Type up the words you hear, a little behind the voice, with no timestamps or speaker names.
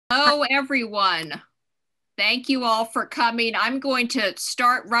Hello, everyone. Thank you all for coming. I'm going to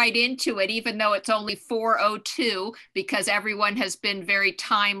start right into it, even though it's only 4:02, because everyone has been very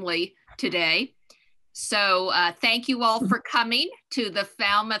timely today. So thank you all for coming to the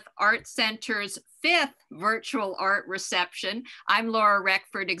Falmouth Art Center's 5th virtual art reception. I'm Laura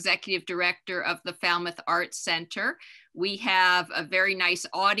Reckford, Executive Director of the Falmouth Art Center. We have a very nice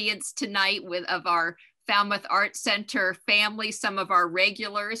audience tonight of our Falmouth Art Center family, some of our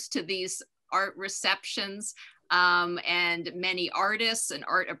regulars to these art receptions, and many artists and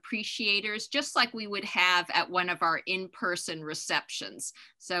art appreciators, just like we would have at one of our in-person receptions.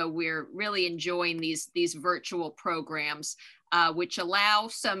 So we're really enjoying these virtual programs, which allow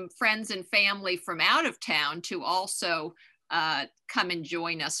some friends and family from out of town to also come and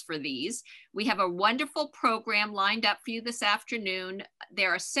join us for these. We have a wonderful program lined up for you this afternoon.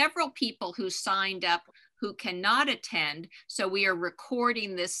 There are several people who signed up who cannot attend, so we are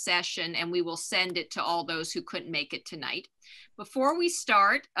recording this session and we will send it to all those who couldn't make it tonight. Before we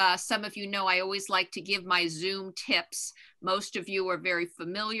start, some of you know I always like to give my Zoom tips. Most of you are very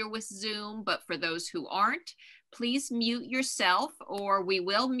familiar with Zoom, but for those who aren't, please mute yourself or we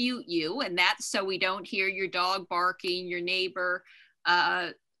will mute you, and that's so we don't hear your dog barking, your neighbor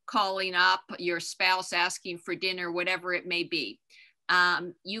calling up, your spouse asking for dinner, whatever it may be.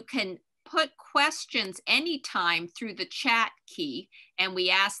 You can put questions anytime through the chat key, and we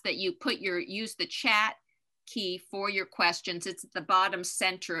ask that you use the chat key for your questions. It's at the bottom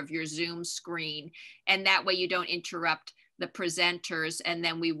center of your Zoom screen, and that way you don't interrupt the presenters, and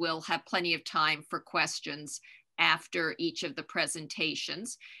then we will have plenty of time for questions after each of the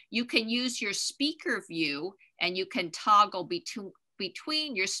presentations. You can use your speaker view and you can toggle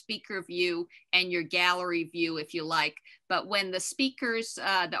between your speaker view and your gallery view if you like. But when the speakers,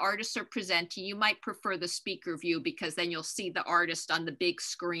 the artists are presenting, you might prefer the speaker view because then you'll see the artist on the big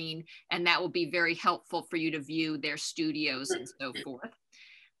screen, and that will be very helpful for you to view their studios and so forth.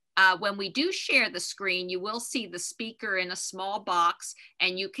 When we do share the screen, you will see the speaker in a small box,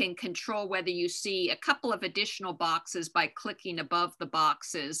 and you can control whether you see a couple of additional boxes by clicking above the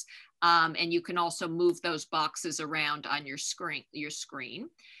boxes. And you can also move those boxes around on your screen.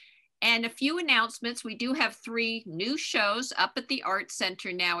 And a few announcements. We do have 3 new shows up at the Art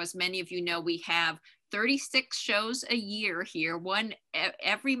Center now. As many of you know, we have 36 shows a year here, one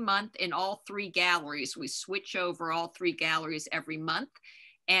every month in all 3 galleries. We switch over all 3 galleries every month.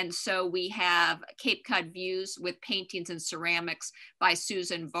 And so we have Cape Cod Views with paintings and ceramics by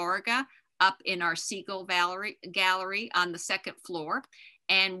Susan Varga up in our Siegel Gallery on the 2nd floor.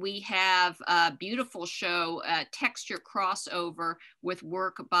 And we have a beautiful show, Texture Crossover, with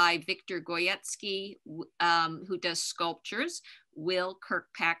work by Victor Goyetsky, who does sculptures, Will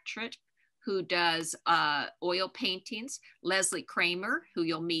Kirkpatrick, who does oil paintings, Leslie Kramer, who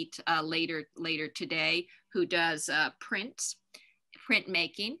you'll meet later today, who does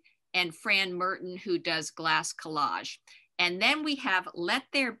printmaking, and Fran Merton, who does glass collage. And then we have Let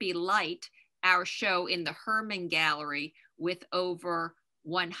There Be Light, our show in the Herman Gallery with over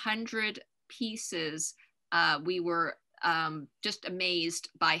 100 pieces. We were just amazed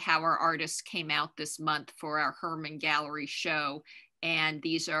by how our artists came out this month for our Herman Gallery show. And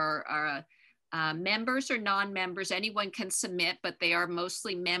these are members or non-members. Anyone can submit, but they are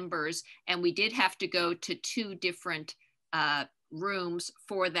mostly members. And we did have to go to 2 different rooms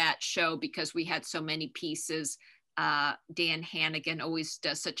for that show because we had so many pieces. Dan Hannigan always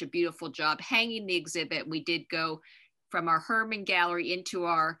does such a beautiful job hanging the exhibit. We did go from our Herman Gallery into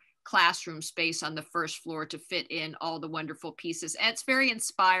our classroom space on the 1st floor to fit in all the wonderful pieces. And it's very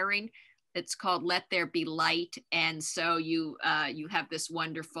inspiring. It's called Let There Be Light. And so you have this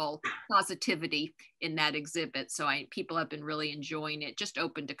wonderful positivity in that exhibit. So people have been really enjoying it. Just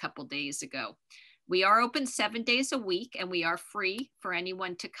opened a couple days ago. We are open 7 days a week, and we are free for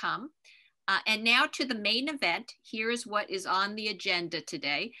anyone to come. And now to the main event. Here is what is on the agenda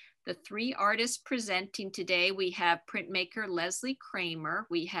today. The 3 artists presenting today, we have printmaker Leslie Kramer,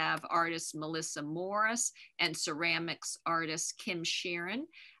 we have artist Mellissa Morris, and ceramics artist Kim Sheeran.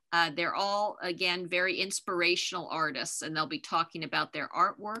 They're all, again, very inspirational artists, and they'll be talking about their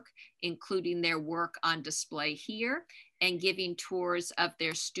artwork, including their work on display here, and giving tours of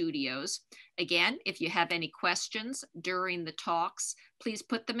their studios. Again, if you have any questions during the talks, please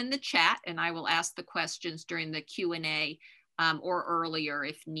put them in the chat, and I will ask the questions during the Q&A or earlier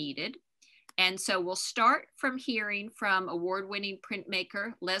if needed. And so we'll start from hearing from award-winning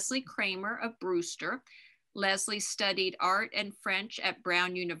printmaker Leslie Kramer of Brewster. Leslie studied art and French at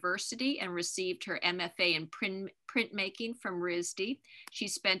Brown University and received her MFA in printmaking from RISD. She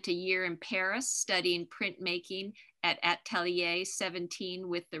spent a year in Paris studying printmaking at Atelier 17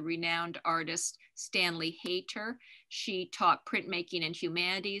 with the renowned artist Stanley Hayter. She taught printmaking and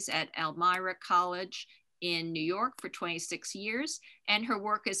humanities at Elmira College in New York for 26 years, and her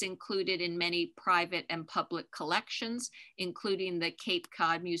work is included in many private and public collections, including the Cape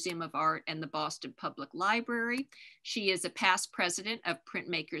Cod Museum of Art and the Boston Public Library. She is a past president of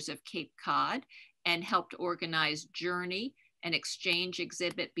Printmakers of Cape Cod and helped organize Journey, an exchange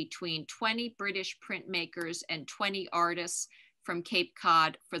exhibit between 20 British printmakers and 20 artists from Cape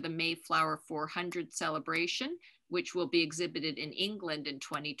Cod for the Mayflower 400 celebration, which will be exhibited in England in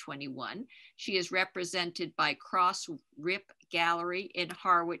 2021. She is represented by Cross Rip Gallery in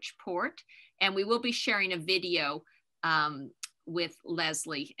Harwich Port, and we will be sharing a video with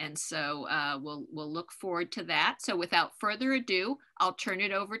Leslie, and so we'll look forward to that. So without further ado, I'll turn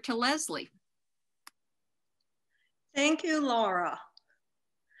it over to Leslie. Thank you, Laura.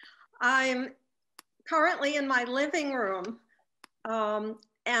 I'm currently in my living room,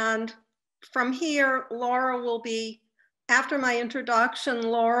 and from here, Laura will be, after my introduction,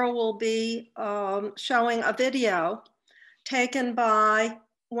 Laura will be showing a video taken by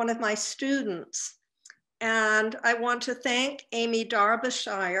one of my students. And I want to thank Amy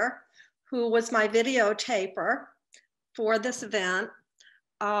Derbyshire, who was my videotaper for this event.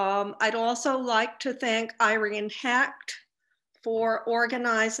 I'd also like to thank Irene Hecht for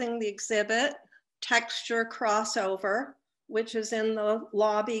organizing the exhibit, Texture Crossover, which is in the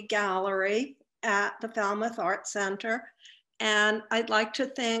lobby gallery at the Falmouth Art Center. And I'd like to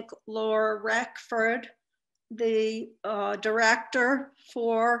thank Laura Reckford, the director,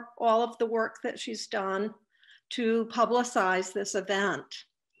 for all of the work that she's done to publicize this event.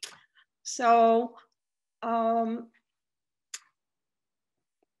 So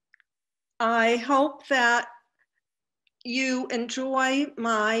I hope that you enjoy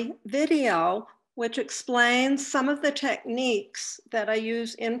my video, which explains some of the techniques that I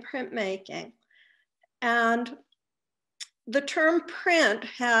use in printmaking. And the term print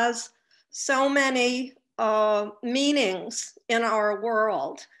has so many meanings in our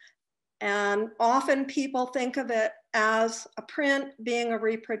world. And often people think of it as a print being a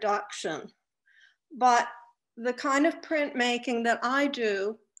reproduction. But the kind of printmaking that I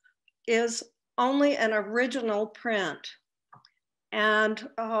do is only an original print. And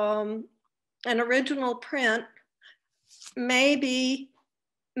an original print may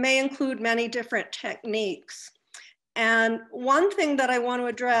include many different techniques. And one thing that I want to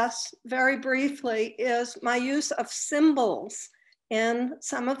address very briefly is my use of symbols in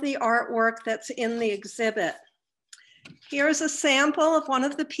some of the artwork that's in the exhibit. Here's a sample of one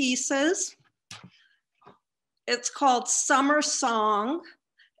of the pieces. It's called Summer Song,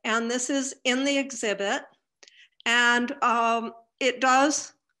 and this is in the exhibit. And it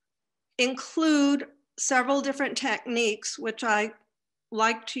does include several different techniques, which I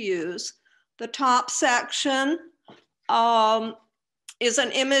like to use. The top section is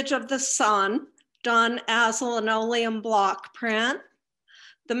an image of the sun done as a linoleum block print.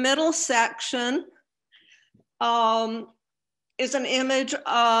 The middle section is an image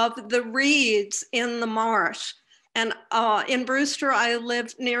of the reeds in the marsh. And in Brewster, I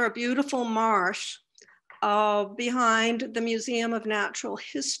lived near a beautiful marsh behind the Museum of Natural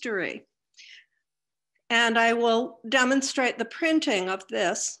History. And I will demonstrate the printing of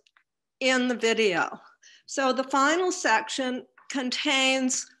this in the video. So the final section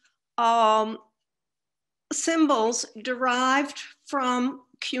contains symbols derived from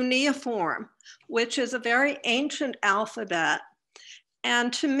cuneiform, which is a very ancient alphabet.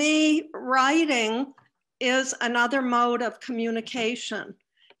 And to me, writing is another mode of communication,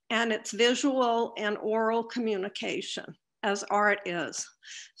 and it's visual and oral communication, as art is.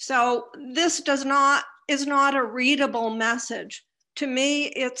 So this is not a readable message. To me,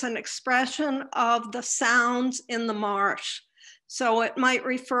 it's an expression of the sounds in the marsh. So it might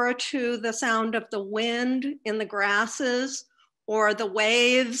refer to the sound of the wind in the grasses, or the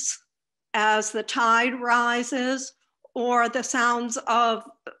waves as the tide rises, or the sounds of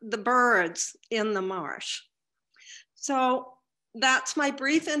the birds in the marsh. So that's my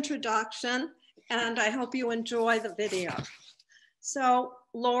brief introduction, and I hope you enjoy the video. So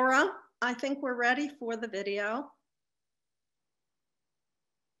Laura, I think we're ready for the video.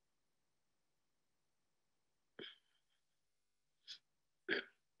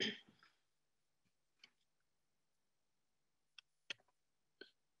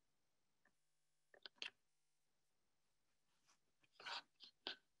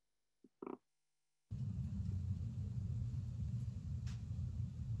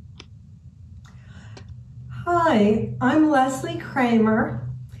 Hi, Hi, I'm Leslie Kramer,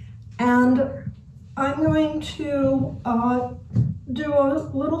 and I'm going to do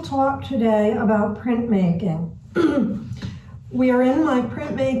a little talk today about printmaking. We are in my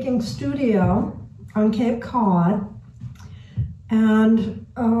printmaking studio on Cape Cod, and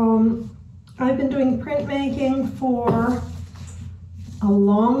I've been doing printmaking for a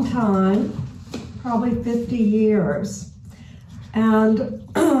long time, probably 50 years. And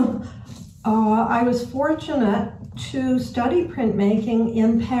I was fortunate to study printmaking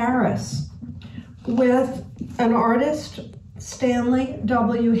in Paris with an artist, Stanley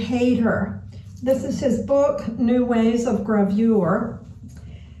W. Hayter. This is his book, New Ways of Gravure.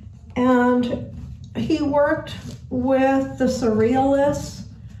 And he worked with the Surrealists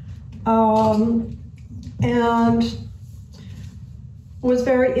and was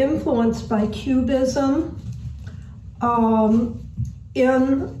very influenced by Cubism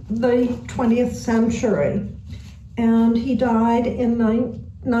in the 20th century. And he died in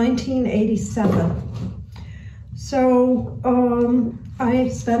 1987. So I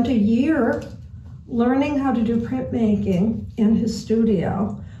spent a year learning how to do printmaking in his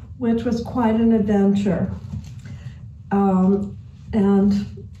studio, which was quite an adventure. And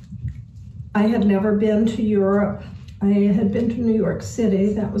I had never been to Europe. I had been to New York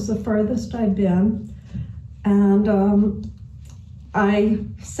City. That was the furthest I'd been. And I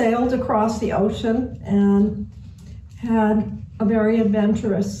sailed across the ocean and had a very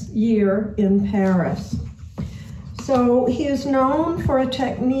adventurous year in Paris. So he is known for a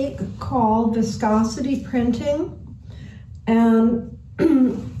technique called viscosity printing, and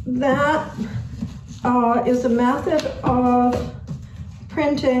that is a method of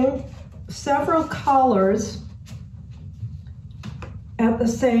printing several colors at the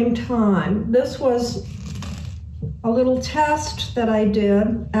same time. This was a little test that I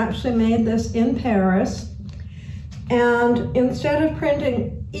did, actually made this in Paris, and instead of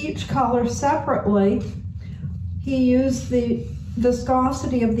printing each color separately, he used the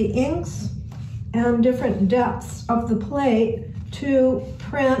viscosity of the inks and different depths of the plate to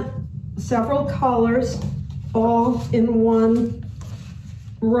print several colors all in one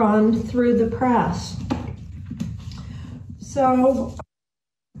run through the press. So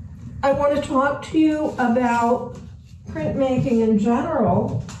I want to talk to you about printmaking in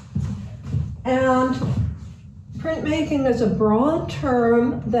general. And printmaking is a broad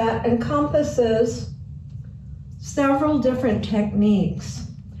term that encompasses several different techniques.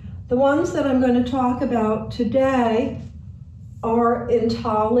 The ones that I'm going to talk about today are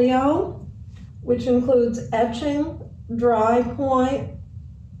intaglio, which includes etching, dry point,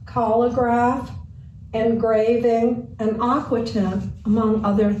 collage, engraving, and aquatint, among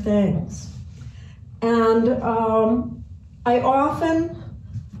other things. And I often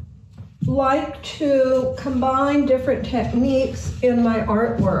like to combine different techniques in my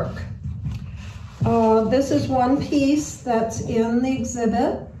artwork. This is one piece that's in the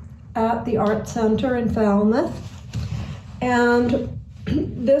exhibit at the Art Center in Falmouth. And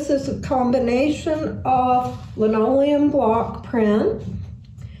this is a combination of linoleum block print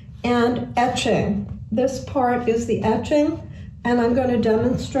and etching. This part is the etching, and I'm going to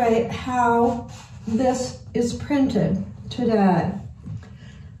demonstrate how this is printed today.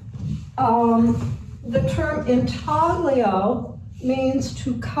 The term intaglio means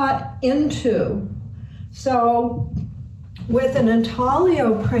to cut into. So with an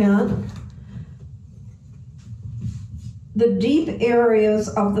intaglio print, the deep areas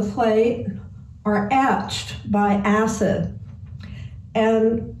of the plate are etched by acid,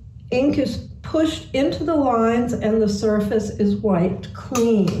 and ink is pushed into the lines and the surface is wiped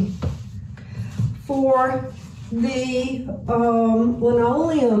clean. For the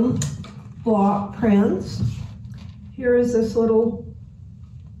linoleum block prints, here is this little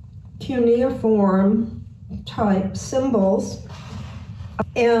cuneiform type symbols,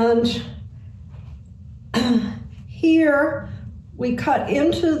 and here we cut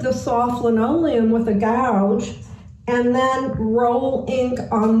into the soft linoleum with a gouge and then roll ink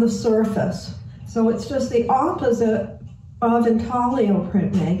on the surface. So it's just the opposite of intaglio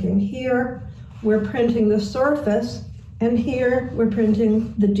printmaking. Here we're printing the surface, and here we're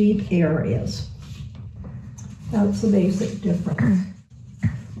printing the deep areas. That's the basic difference.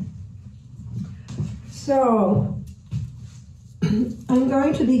 So I'm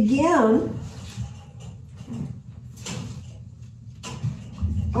going to begin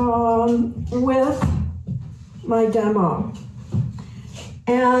with my demo.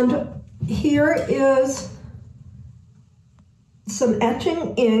 And here is some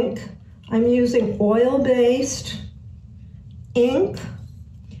etching ink. I'm using oil-based ink,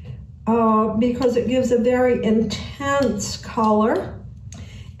 because it gives a very intense color.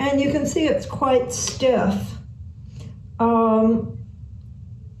 And you can see it's quite stiff. And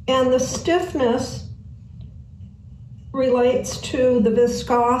the stiffness relates to the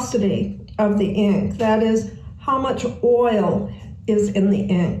viscosity of the ink. That is, how much oil is in the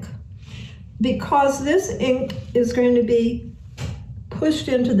ink. Because this ink is going to be pushed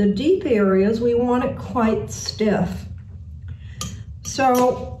into the deep areas, we want it quite stiff.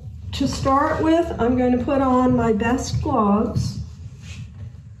 So to start with, I'm going to put on my best gloves.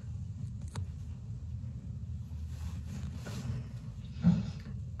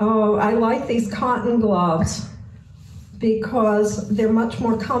 Oh, I like these cotton gloves because they're much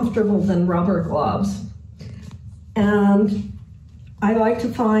more comfortable than rubber gloves. And I like to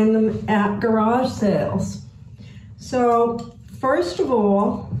find them at garage sales. So first of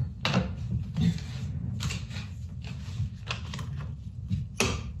all,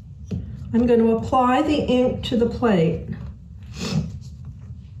 I'm going to apply the ink to the plate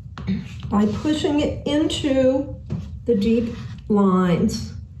by pushing it into the deep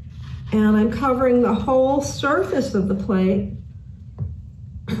lines. And I'm covering the whole surface of the plate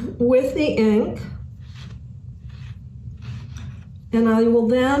with the ink. And I will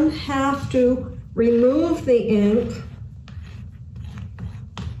then have to remove the ink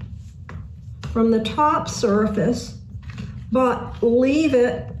from the top surface, but leave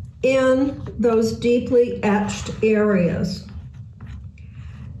it in those deeply etched areas.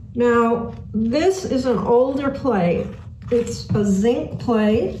 Now, this is an older plate. It's a zinc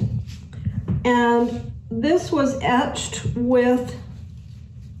plate, and this was etched with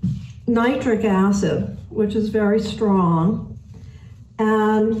nitric acid, which is very strong.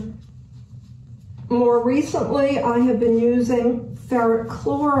 And more recently, I have been using ferric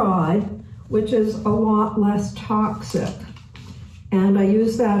chloride, which is a lot less toxic. And I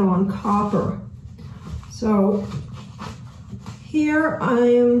use that on copper. So here I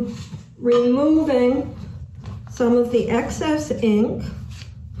am removing some of the excess ink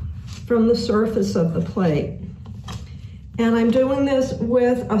from the surface of the plate. And I'm doing this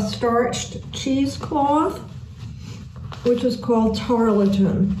with a starched cheesecloth, which is called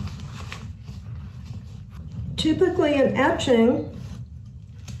tarlatan. Typically in etching,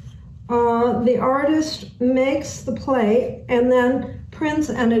 the artist makes the plate and then prints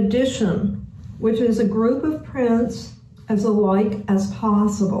an edition, which is a group of prints as alike as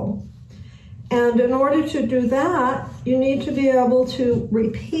possible. And in order to do that, you need to be able to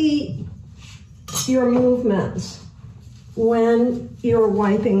repeat your movements when you're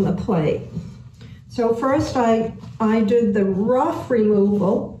wiping the plate. So first I did the rough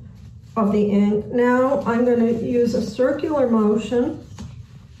removal of the ink. Now I'm going to use a circular motion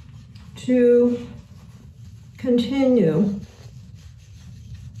to continue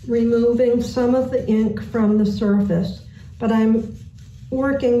removing some of the ink from the surface. But I'm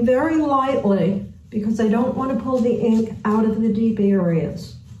working very lightly because I don't want to pull the ink out of the deep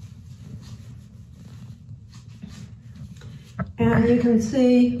areas. And you can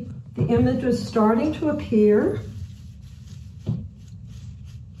see the image is starting to appear.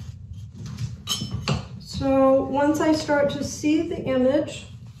 So once I start to see the image,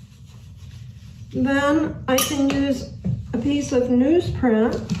 then I can use a piece of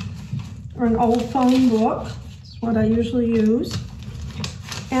newsprint or an old phone book. That's what I usually use.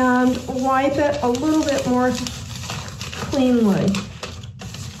 And wipe it a little bit more cleanly.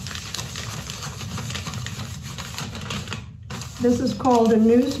 This is called a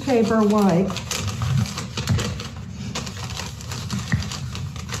newspaper wipe.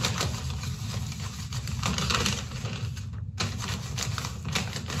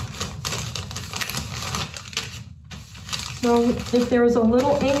 So if there's a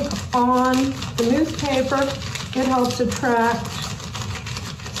little ink on the newspaper, it helps attract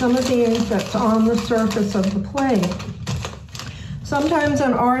some of the ink that's on the surface of the plate. Sometimes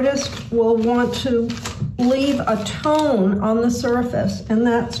an artist will want to leave a tone on the surface, and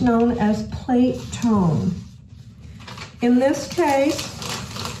that's known as plate tone. In this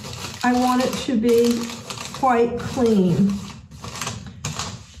case, I want it to be quite clean.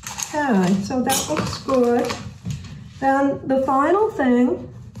 Okay, so that looks good. Then the final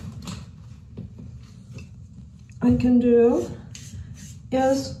thing I can do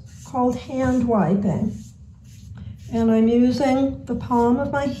is called hand wiping. And I'm using the palm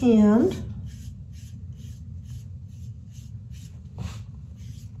of my hand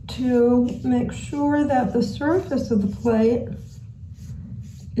to make sure that the surface of the plate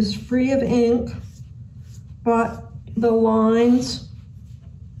is free of ink, but the lines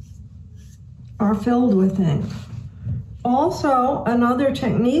are filled with ink. Also, another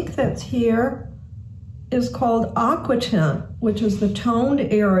technique that's here is called aquatint, which is the toned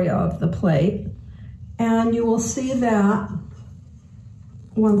area of the plate. And you will see that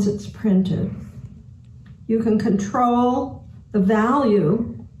once it's printed. You can control the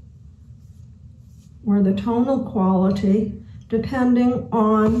value or the tonal quality depending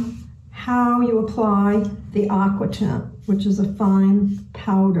on how you apply the aquatint, which is a fine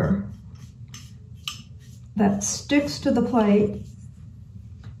powder that sticks to the plate,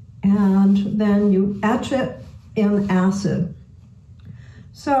 and then you etch it in acid.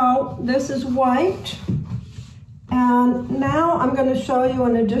 So this is white, and now I'm going to show you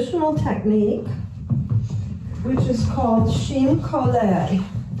an additional technique, which is called chine colle.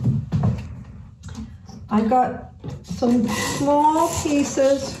 I've got some small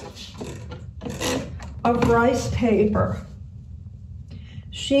pieces of rice paper.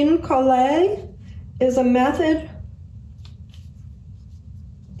 Chine colle is a method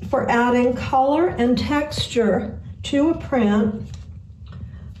for adding color and texture to a print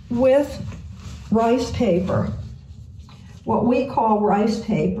with rice paper, what we call rice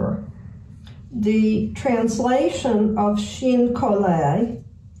paper. The translation of chine colle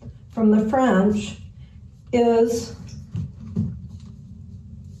from the French is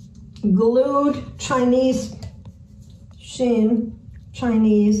glued Chinese, chine,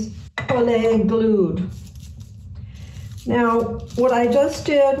 Chinese, colle, glued. Now, what I just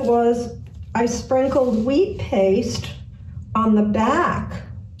did was I sprinkled wheat paste on the back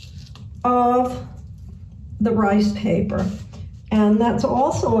of the rice paper. And that's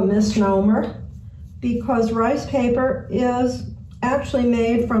also a misnomer because rice paper is actually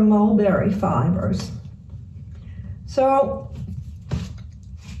made from mulberry fibers. So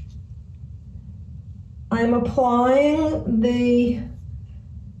I'm applying the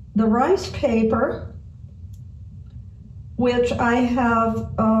rice paper, which I have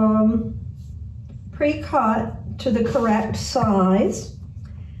pre-cut to the correct size,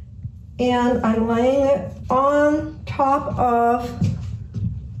 and I'm laying it on top of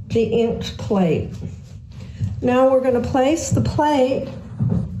the inked plate. Now we're going to place the plate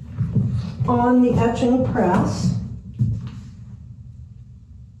on the etching press.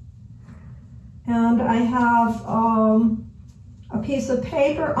 And I have a piece of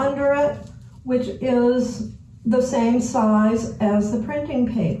paper under it, which is the same size as the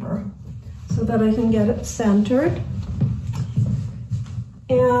printing paper, so that I can get it centered.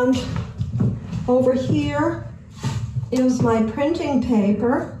 And over here is my printing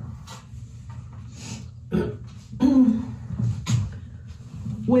paper,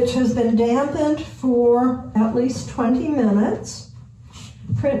 which has been dampened for at least 20 minutes.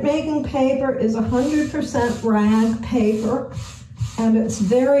 Printmaking paper is 100% rag paper, and it's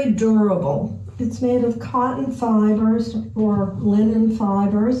very durable. It's made of cotton fibers or linen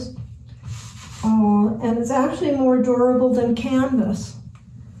fibers, and it's actually more durable than canvas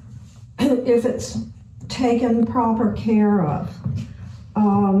if it's taken proper care of.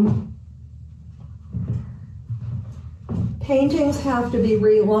 Paintings have to be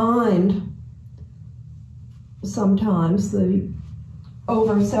relined sometimes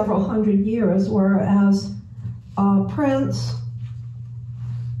over several hundred years, whereas prints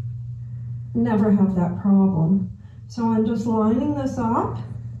never have that problem. So I'm just lining this up,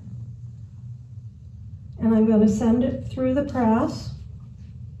 and I'm going to send it through the press.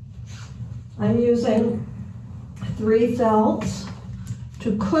 I'm using 3 felts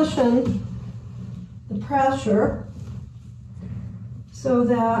to cushion the pressure so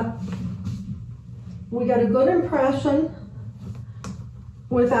that we get a good impression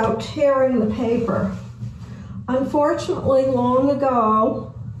without tearing the paper. Unfortunately, long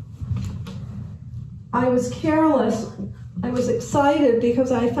ago, I was careless. I was excited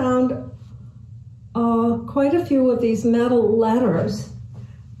because I found quite a few of these metal letters,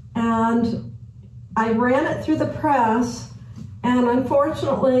 and I ran it through the press, and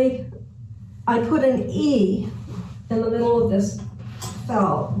unfortunately, I put an E in the middle of this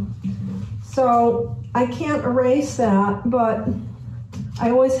felt. So I can't erase that, but I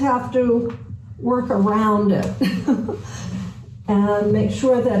always have to work around it and make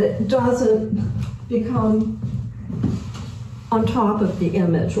sure that it doesn't become on top of the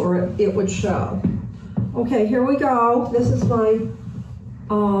image, or it would show. Okay, here we go. This is my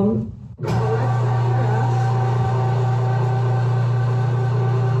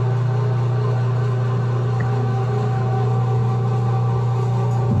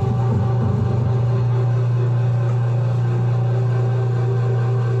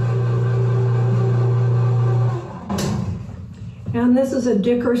and this is a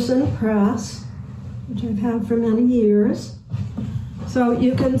Dickerson press, which I've had for many years. So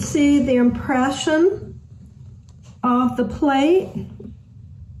you can see the impression of the plate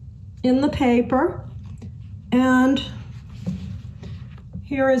in the paper, and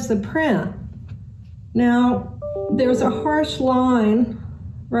here is the print. Now, there's a harsh line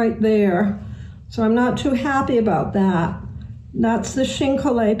right there, so I'm not too happy about that. That's the chine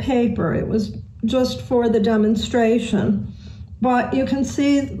colle paper. It was just for the demonstration. But you can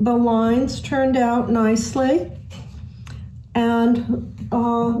see the lines turned out nicely, and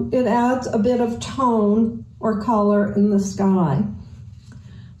it adds a bit of tone or color in the sky.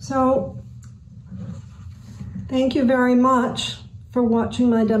 So thank you very much for watching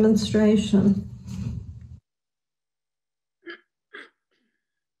my demonstration.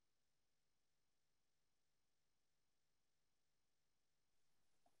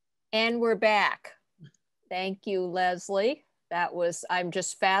 And we're back. Thank you, Leslie. I'm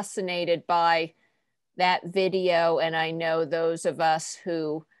just fascinated by that video, and I know those of us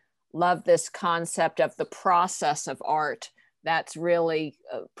who love this concept of the process of art, that's really,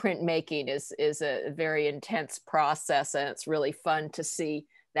 printmaking is a very intense process, and it's really fun to see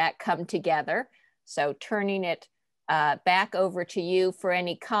that come together. So turning it back over to you for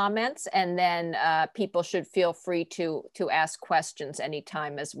any comments, and then people should feel free to ask questions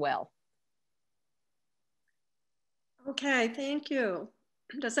anytime as well. Okay, thank you.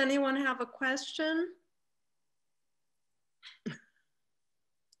 Does anyone have a question?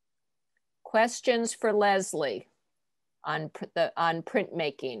 Questions for Leslie on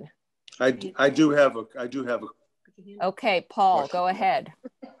printmaking? I do have a. Okay, Paul, question. Go ahead.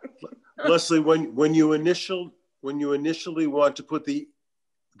 Leslie, when you initially want to put the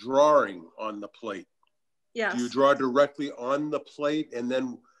drawing on the plate, yes, do you draw directly on the plate, and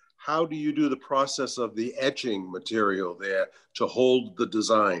then how do you do the process of the etching material there to hold the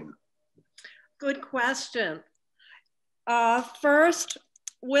design? Good question. First,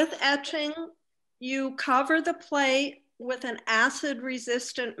 with etching, you cover the plate with an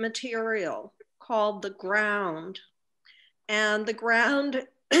acid-resistant material called the ground. And the ground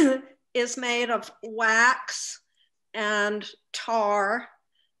is made of wax and tar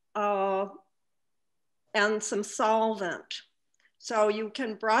and some solvent. So you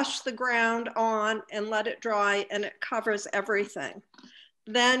can brush the ground on and let it dry, and it covers everything.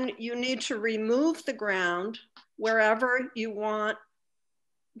 Then you need to remove the ground wherever you want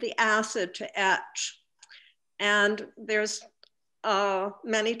the acid to etch. And there's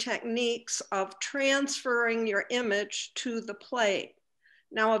many techniques of transferring your image to the plate.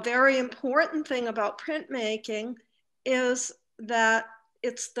 Now, a very important thing about printmaking is that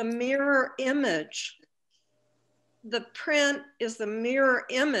it's the mirror image. The print is the mirror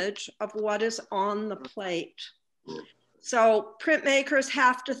image of what is on the plate. So printmakers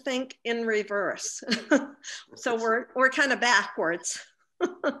have to think in reverse. So we're kind of backwards.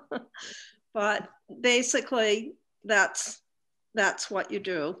 But basically, that's what you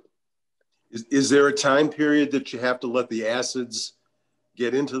do. Is there a time period that you have to let the acids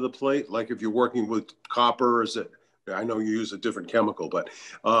get into the plate? Like if you're working with copper, I know you use a different chemical, but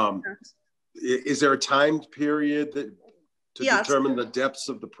is there a time period to yes. determine the depths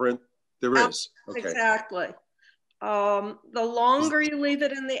of the print? There is. Okay. Exactly. The longer you leave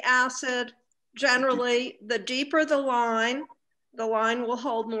it in the acid, generally, the deeper the line will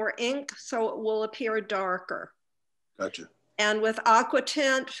hold more ink, so it will appear darker. Gotcha. And with aqua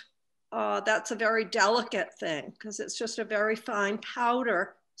tint, that's a very delicate thing because it's just a very fine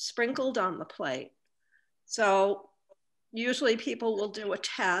powder sprinkled on the plate. So usually people will do a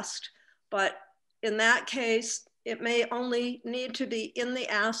test, but in that case, it may only need to be in the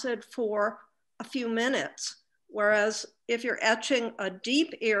acid for a few minutes. Whereas if you're etching a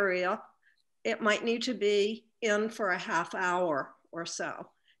deep area, it might need to be in for a half hour or so.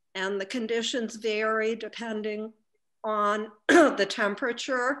 And the conditions vary depending on the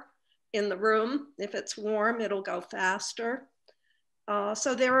temperature in the room. If it's warm, it'll go faster.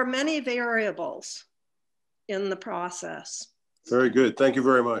 So there are many variables in the process. Very good. Thank you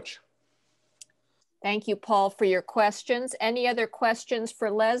very much. Thank you, Paul, for your questions. Any other questions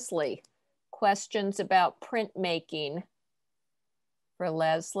for Leslie? Questions about printmaking for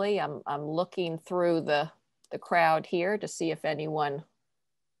Leslie? I'm looking through the crowd here to see if anyone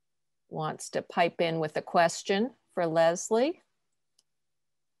wants to pipe in with a question for Leslie.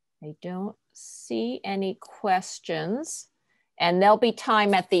 I don't see any questions. And there'll be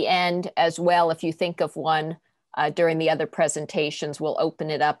time at the end as well. If you think of one during the other presentations, we'll open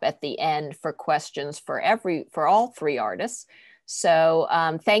it up at the end for questions for all three artists. So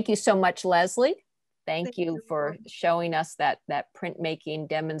thank you so much, Leslie. Thank you for showing us that printmaking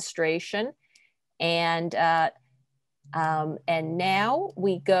demonstration. And now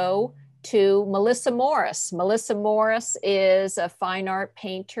we go to Mellissa Morris. Mellissa Morris is a fine art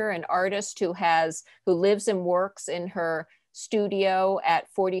painter and artist who lives and works in her studio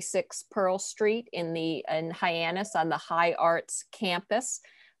at 46 Pearl Street in Hyannis on the High Arts campus.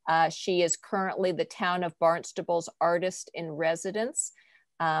 She is currently the town of Barnstable's artist in residence.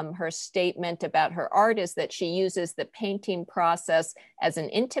 Her statement about her art is that she uses the painting process as an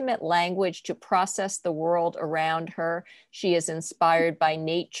intimate language to process the world around her. She is inspired by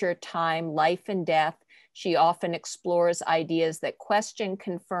nature, time, life, and death. She often explores ideas that question,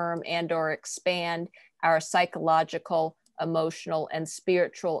 confirm, and/or expand our psychological, emotional, and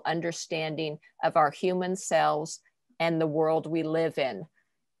spiritual understanding of our human selves and the world we live in.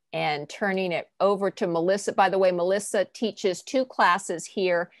 And turning it over to Mellissa. By the way, Mellissa teaches 2 classes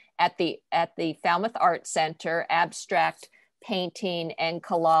here at the Falmouth Art Center, abstract painting and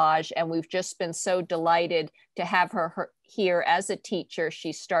collage. And we've just been so delighted to have her here as a teacher.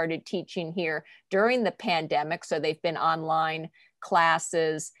 She started teaching here during the pandemic, so they've been online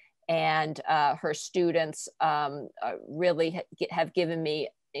classes, and her students really have given me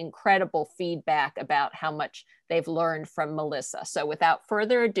incredible feedback about how much they've learned from Mellissa. So without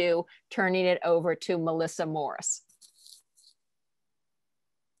further ado, turning it over to Mellissa Morris.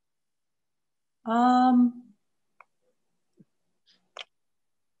 I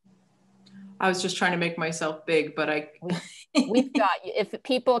was just trying to make myself big, but we've got you. If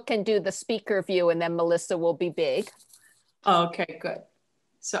people can do the speaker view, and then Mellissa will be big. Okay, good.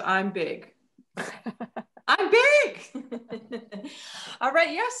 So I'm big. I'm big. All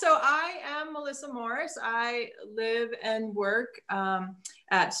right. Yeah. So I am Mellissa Morris. I live and work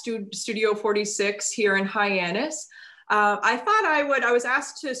at Studio 46 here in Hyannis. I was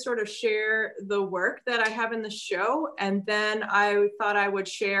asked to sort of share the work that I have in the show. And then I thought I would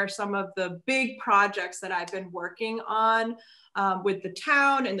share some of the big projects that I've been working on with the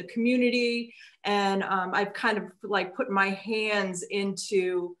town and the community. And I've kind of like put my hands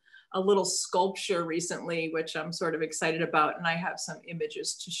into a little sculpture recently, which I'm sort of excited about. And I have some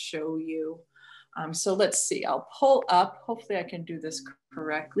images to show you. So let's see, I'll pull up, hopefully I can do this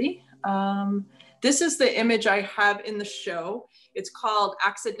correctly. This is the image I have in the show. It's called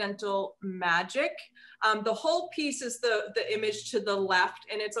Accidental Magic. The whole piece is the image to the left,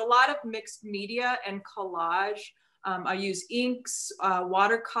 and it's a lot of mixed media and collage. I use inks,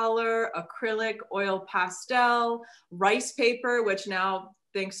 watercolor, acrylic, oil pastel, rice paper, which now,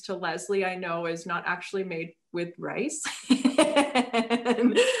 thanks to Leslie, I know is not actually made with rice,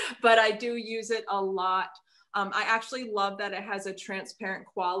 but I do use it a lot. I actually love that it has a transparent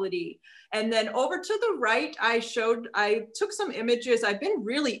quality. And then over to the right, I took some images. I've been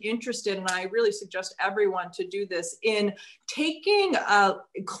really interested, and I really suggest everyone to do this, in taking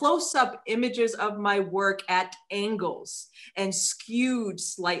close-up images of my work at angles and skewed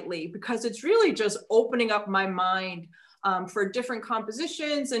slightly, because it's really just opening up my mind for different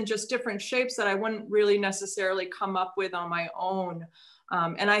compositions and just different shapes that I wouldn't really necessarily come up with on my own.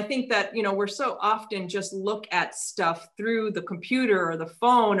 And I think that, you know, we're so often just look at stuff through the computer or the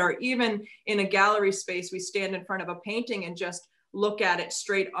phone, or even in a gallery space, we stand in front of a painting and just look at it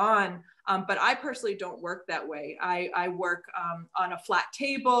straight on. But I personally don't work that way. I work on a flat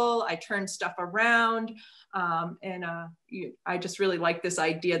table, I turn stuff around, I just really like this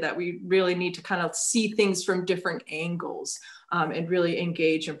idea that we really need to kind of see things from different angles and really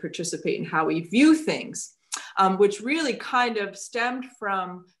engage and participate in how we view things, which really kind of stemmed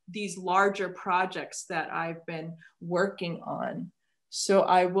from these larger projects that I've been working on. So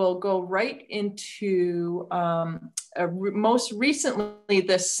I will go right into, most recently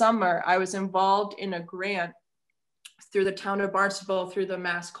this summer, I was involved in a grant through the town of Barnstable, through the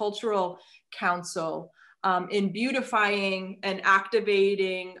Mass Cultural Council, in beautifying and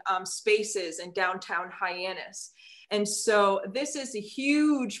activating spaces in downtown Hyannis. And so this is a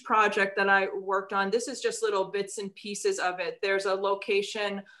huge project that I worked on. This is just little bits and pieces of it. There's a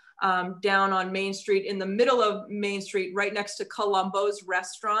location down on Main Street, in the middle of Main Street, right next to Columbo's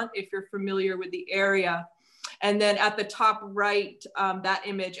restaurant, if you're familiar with the area. And then at the top right, that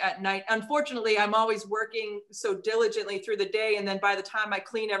image at night. Unfortunately, I'm always working so diligently through the day. And then by the time I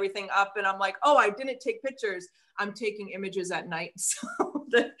clean everything up and I'm like, oh, I didn't take pictures, I'm taking images at night. So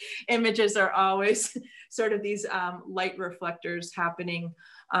the images are always sort of these light reflectors happening.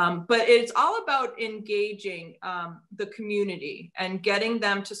 But it's all about engaging the community and getting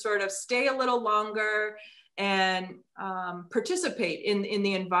them to sort of stay a little longer and participate in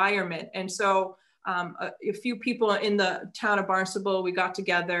the environment. And so a few people in the town of Barnstable, we got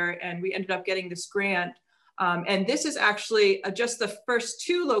together and we ended up getting this grant And this is actually just the first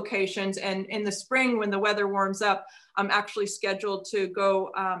 2 locations. And in the spring, when the weather warms up, I'm actually scheduled to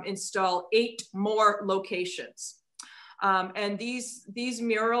go install 8 more locations. And these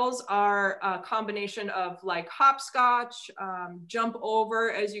murals are a combination of like hopscotch, jump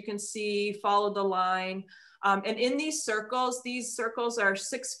over, as you can see, follow the line. And in these circles are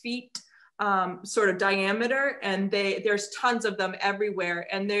 6 feet sort of diameter, and there's tons of them everywhere.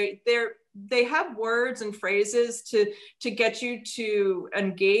 And they have words and phrases to get you to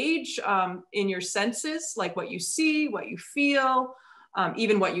engage in your senses, like what you see, what you feel,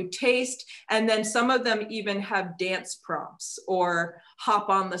 even what you taste. And then some of them even have dance prompts, or hop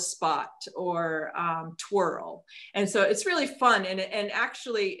on the spot, or twirl. And so it's really fun. And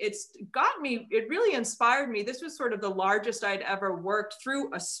actually it really inspired me. This was sort of the largest I'd ever worked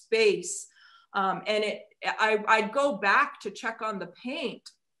through a space. And I'd go back to check on the paint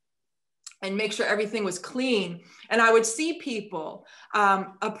and make sure everything was clean. And I would see people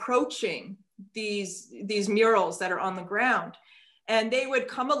approaching these murals that are on the ground. And they would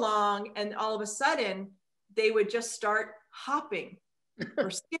come along, and all of a sudden they would just start hopping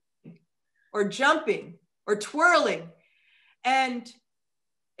or skipping or jumping or twirling. And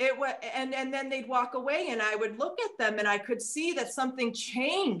and then they'd walk away, and I would look at them, and I could see that something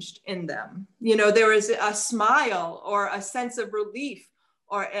changed in them. You know, there was a smile or a sense of relief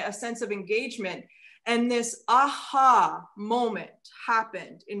or a sense of engagement. And this aha moment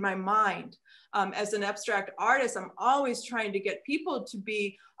happened in my mind. As an abstract artist, I'm always trying to get people to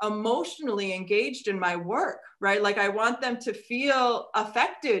be emotionally engaged in my work, right? Like I want them to feel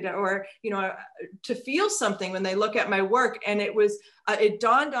affected, or, you know, to feel something when they look at my work. And it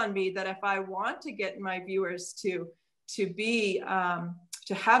dawned on me that if I want to get my viewers to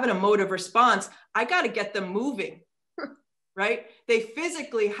have an emotive response, I got to get them moving, right? They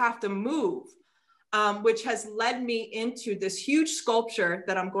physically have to move. Which has led me into this huge sculpture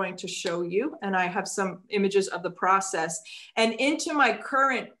that I'm going to show you. And I have some images of the process, and into my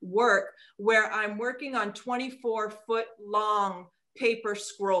current work, where I'm working on 24-foot long paper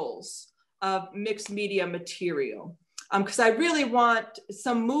scrolls of mixed media material. Because I really want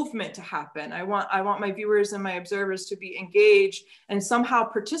some movement to happen. I want my viewers and my observers to be engaged and somehow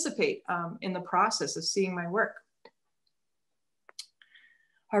participate in the process of seeing my work.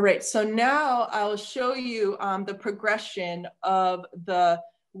 All right, so now I'll show you the progression of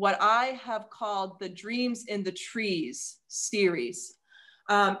what I have called the Dreams in the Trees series.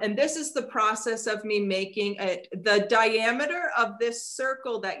 And this is the process of me making it. The diameter of this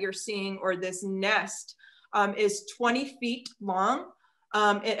circle that you're seeing, or this nest, is 20 feet long.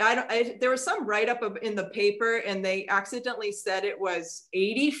 There was some write-up in the paper, and they accidentally said it was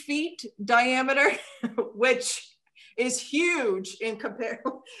 80 feet diameter, which is huge in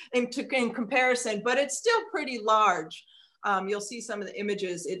comparison, but it's still pretty large. You'll see some of the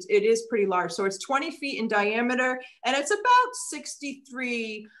images. It is pretty large. So it's 20 feet in diameter, and it's about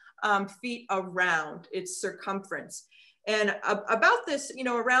 63 feet around its circumference. And about this, you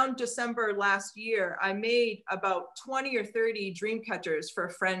know, around December last year, I made about 20 or 30 dream catchers for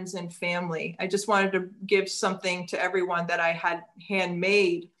friends and family. I just wanted to give something to everyone that I had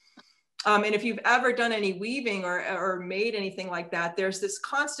handmade. And if you've ever done any weaving or made anything like that, there's this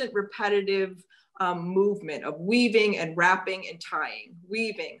constant repetitive movement of weaving and wrapping and tying,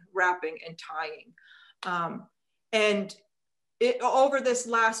 weaving, wrapping and tying. And over this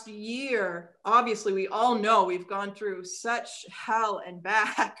last year, obviously we all know we've gone through such hell and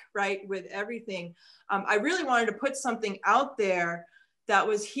back, right, with everything. I really wanted to put something out there that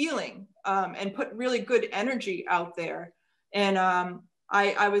was healing, and put really good energy out there. And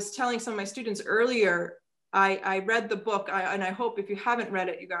I was telling some of my students earlier, I read the book, and I hope if you haven't read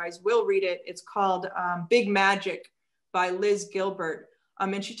it, you guys will read it. It's called Big Magic by Liz Gilbert.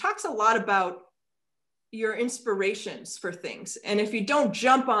 And she talks a lot about your inspirations for things. And if you don't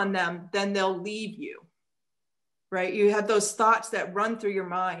jump on them, then they'll leave you, right? You have those thoughts that run through your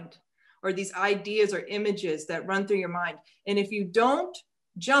mind, or these ideas or images that run through your mind. And if you don't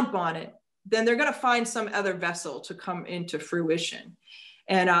jump on it, then they're going to find some other vessel to come into fruition.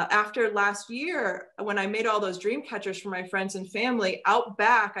 And after last year, when I made all those dream catchers for my friends and family, out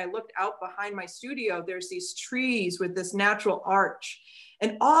back, I looked out behind my studio, there's these trees with this natural arch.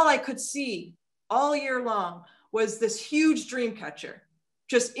 And all I could see all year long was this huge dream catcher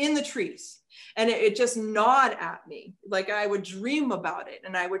just in the trees. And it just gnawed at me. Like I would dream about it,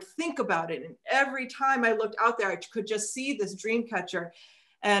 and I would think about it. And every time I looked out there, I could just see this dream catcher.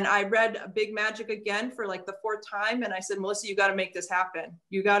 And I read Big Magic again for like the 4th time. And I said, Mellissa, you got to make this happen.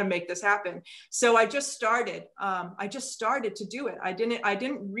 You got to make this happen. So I just started. I just started to do it. I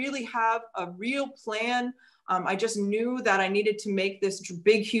didn't really have a real plan. I just knew that I needed to make this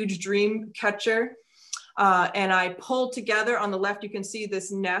big, huge dream catcher. And I pulled together, on the left, you can see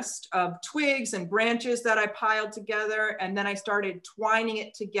this nest of twigs and branches that I piled together. And then I started twining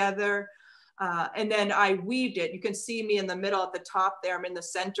it together. And then I weaved it. You can see me in the middle at the top there. I'm in the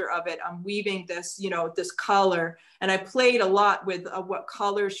center of it. I'm weaving this, you know, this color. And I played a lot with what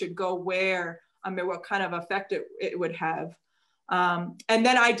color should go where, and what kind of effect it would have. And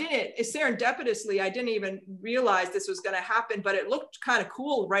then I did it serendipitously. I didn't even realize this was going to happen, but it looked kind of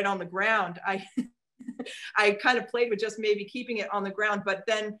cool right on the ground. I kind of played with just maybe keeping it on the ground, but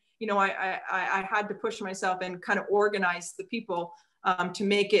then, you know, I had to push myself and kind of organize the people to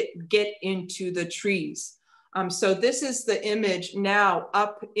make it get into the trees. So this is the image now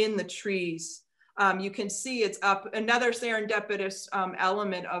up in the trees. You can see it's up. Another serendipitous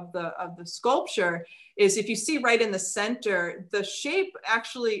element of the sculpture is, if you see right in the center, the shape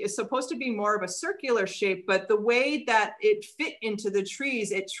actually is supposed to be more of a circular shape, but the way that it fit into the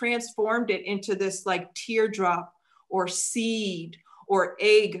trees, it transformed it into this like teardrop or seed or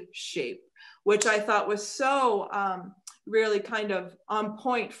egg shape, which I thought was so really kind of on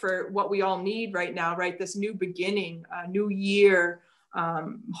point for what we all need right now, right? This new beginning, new year,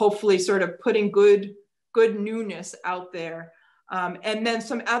 hopefully sort of putting good newness out there. And then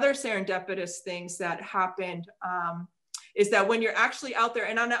some other serendipitous things that happened is that when you're actually out there,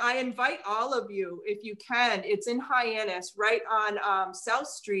 and I invite all of you, if you can, it's in Hyannis, right on South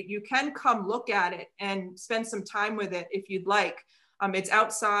Street. You can come look at it and spend some time with it if you'd like. It's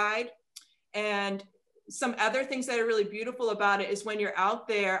outside. And some other things that are really beautiful about it is when you're out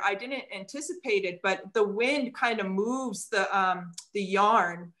there, I didn't anticipate it, but the wind kind of moves the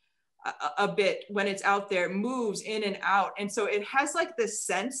yarn a bit when it's out there. It moves in and out. And so it has like this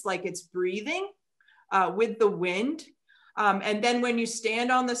sense like it's breathing with the wind. And then when you stand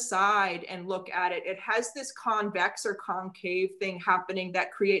on the side and look at it, it has this convex or concave thing happening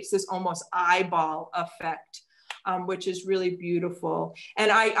that creates this almost eyeball effect. Which is really beautiful.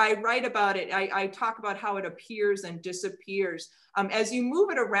 And I write about it. I talk about how it appears and disappears. As you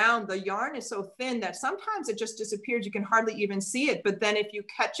move it around, the yarn is so thin that sometimes it just disappears. You can hardly even see it. But then if you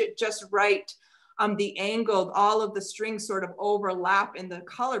catch it just right, the angled, all of the strings sort of overlap and the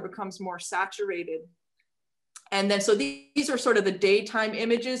color becomes more saturated. And then, so these are sort of the daytime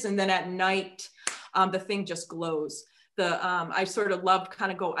images. And then at night, the thing just glows. I sort of loved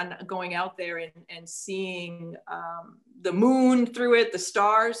kind of going out there and seeing the moon through it, the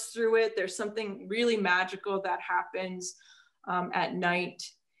stars through it. There's something really magical that happens at night.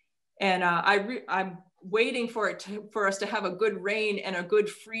 And I'm waiting for us to have a good rain and a good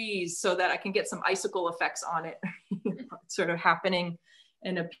freeze so that I can get some icicle effects on it, sort of happening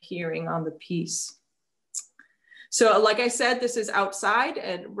and appearing on the piece. So like I said, this is outside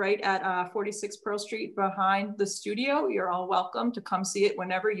and right at 46 Pearl Street behind the studio. You're all welcome to come see it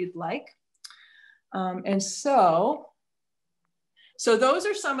whenever you'd like. And so those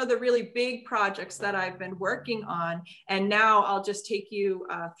are some of the really big projects that I've been working on. And now I'll just take you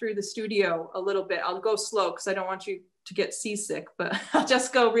through the studio a little bit. I'll go slow because I don't want you to get seasick, but I'll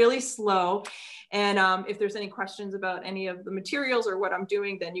just go really slow. And if there's any questions about any of the materials or what I'm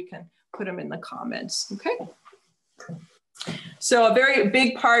doing, then you can put them in the comments, okay? So a very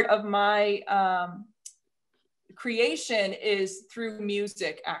big part of my creation is through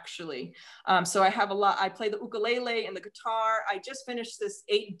music, actually. So I have I play the ukulele and the guitar. I just finished this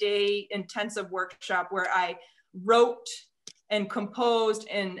 8-day intensive workshop where I wrote and composed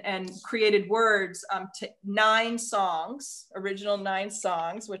and created words to 9 songs, original 9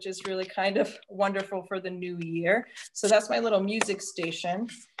 songs, which is really kind of wonderful for the new year. So that's my little music station.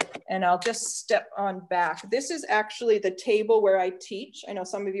 And I'll just step on back. This is actually the table where I teach. I know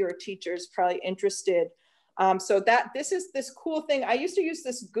some of you are teachers, probably interested. So this is this cool thing. I used to use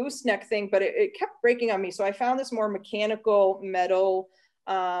this gooseneck thing, but it kept breaking on me. So I found this more mechanical metal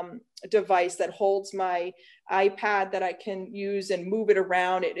device that holds my iPad that I can use and move it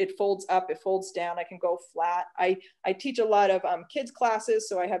around. It folds up, it folds down, I can go flat. I teach a lot of kids classes,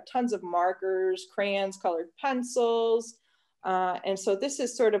 so I have tons of markers, crayons, colored pencils. And so this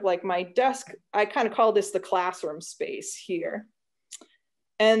is sort of like my desk. I kind of call this the classroom space here.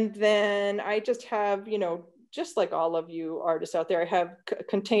 And then I just have, you know, just like all of you artists out there, I have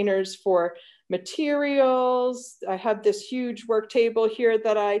containers for materials. I have this huge work table here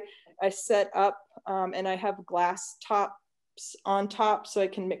that I set up, and I have glass tops on top so I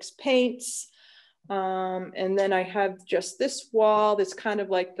can mix paints. And then I have just this wall that's kind of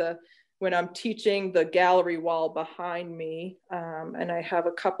like when I'm teaching, the gallery wall behind me. And I have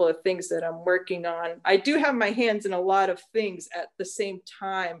a couple of things that I'm working on. I do have my hands in a lot of things at the same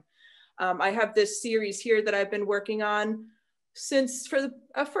time. I have this series here that I've been working on since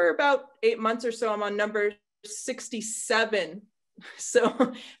for about 8 months or so. I'm on number 67.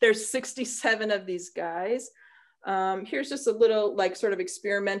 So there's 67 of these guys. Here's just a little like sort of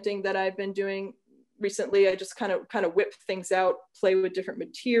experimenting that I've been doing recently. I just kind of whip things out, play with different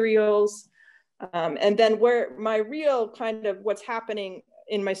materials. And then where my real kind of what's happening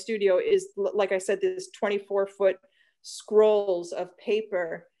in my studio is, like I said, this 24-foot scrolls of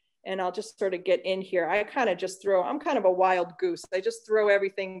paper. And I'll just sort of get in here. I'm kind of a wild goose. I just throw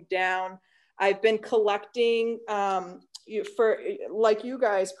everything down. I've been collecting, for like you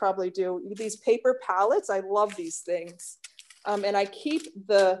guys probably do, these paper palettes. I love these things. And I keep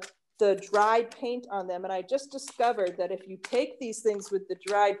the dried paint on them. And I just discovered that if you take these things with the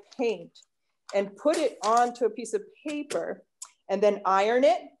dried paint and put it onto a piece of paper and then iron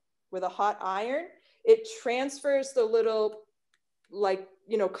it with a hot iron, it transfers the little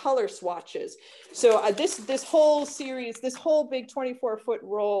color swatches. So this whole series, this whole big 24-foot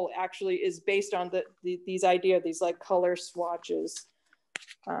roll actually is based on these like color swatches.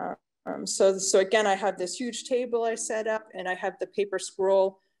 So again, I have this huge table I set up, and I have the paper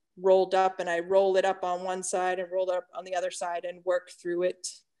scroll rolled up, and I roll it up on one side and roll it up on the other side and work through it.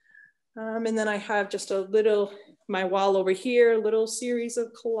 And then I have just my wall over here, a little series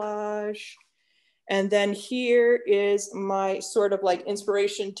of collage. And then here is my sort of like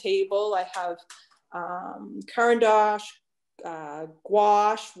inspiration table. I have caran d'Ache,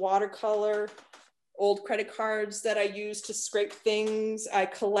 gouache, watercolor, old credit cards that I use to scrape things. I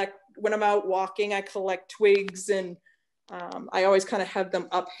collect, when I'm out walking, I collect twigs, and I always kind of have them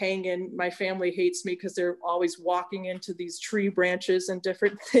up hanging. My family hates me because they're always walking into these tree branches and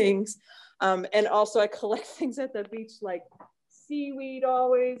different things. And also I collect things at the beach, like seaweed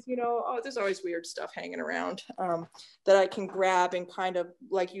always, there's always weird stuff hanging around that I can grab and kind of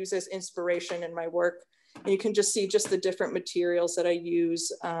like use as inspiration in my work. And you can just see just the different materials that I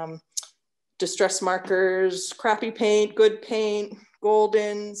use. Distress markers, crappy paint, good paint,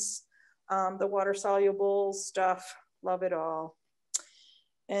 Goldens, the water soluble stuff, love it all.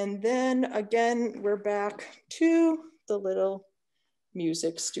 And then again, we're back to the little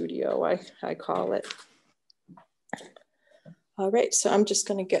music studio, I call it. All right, so I'm just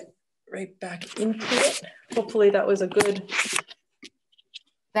gonna get right back into it. Hopefully that was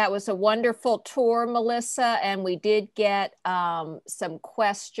That was a wonderful tour, Mellissa, and we did get some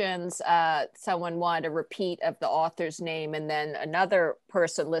questions. Someone wanted a repeat of the author's name, and then another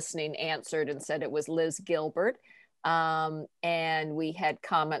person listening answered and said it was Liz Gilbert. And we had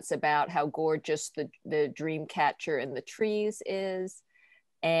comments about how gorgeous the dream catcher in the trees is.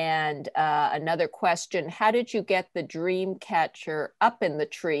 And another question, how did you get the dream catcher up in the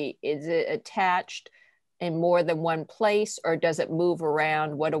tree? Is it attached in more than one place, or does it move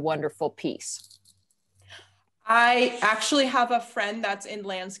around? What a wonderful piece. I actually have a friend that's in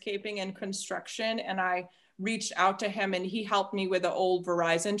landscaping and construction, and I reached out to him and he helped me with an old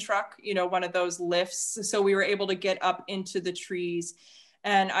Verizon truck, one of those lifts. So we were able to get up into the trees.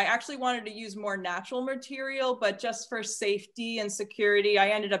 And I actually wanted to use more natural material, but just for safety and security, I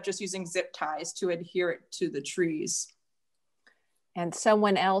ended up just using zip ties to adhere it to the trees. And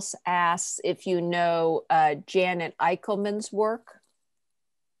someone else asks if you know Janet Eichelman's work.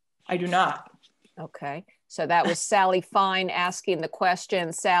 I do not. Okay, so that was Sally Fine asking the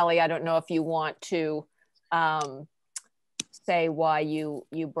question. Sally, I don't know if you want to say why you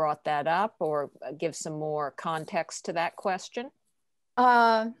brought that up or give some more context to that question.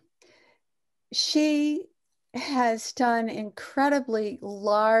 She has done incredibly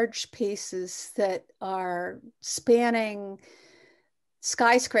large pieces that are spanning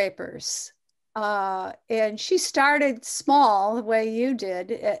skyscrapers. And she started small the way you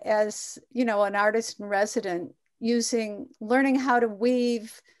did as, an artist in resident, learning how to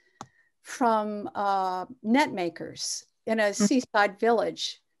weave from net makers in a seaside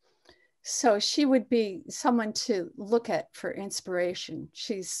village. So she would be someone to look at for inspiration.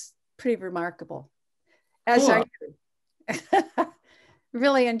 She's pretty remarkable. As cool. I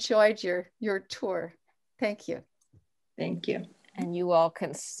really enjoyed your tour. Thank you. Thank you. And you all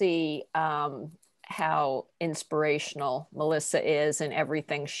can see how inspirational Mellissa is and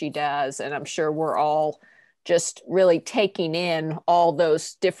everything she does. And I'm sure we're all just really taking in all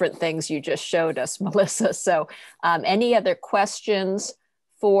those different things you just showed us, Mellissa. So any other questions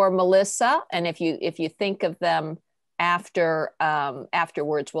for Mellissa? And if you think of them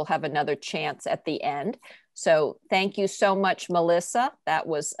afterwards. We'll have another chance at the end. So thank you so much, Mellissa. That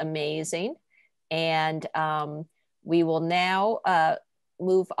was amazing. And we will now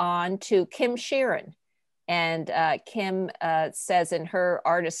move on to Kim Sheeran. And Kim says in her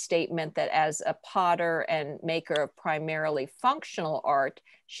artist statement that as a potter and maker of primarily functional art,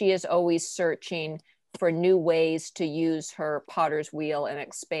 she is always searching for new ways to use her potter's wheel and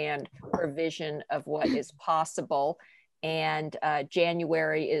expand her vision of what is possible. And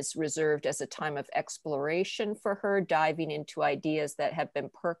January is reserved as a time of exploration for her, diving into ideas that have been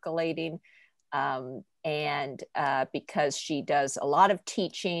percolating. And because she does a lot of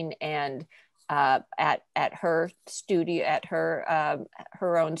teaching and at her studio, at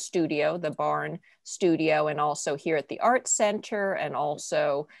her own studio, the Barn Studio, and also here at the Art Center, and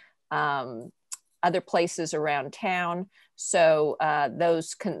also other places around town. So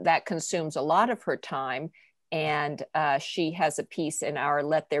that consumes a lot of her time. And she has a piece in our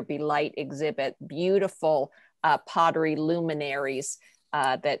Let There Be Light exhibit, beautiful pottery luminaries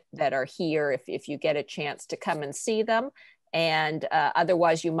that are here if you get a chance to come and see them. And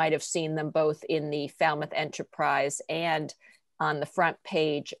otherwise, you might have seen them both in the Falmouth Enterprise and on the front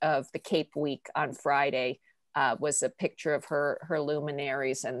page of the Cape Week on Friday was a picture of her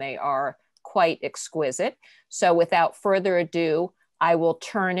luminaries, and they are quite exquisite. So without further ado, I will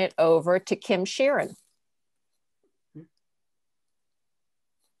turn it over to Kim Sheeran.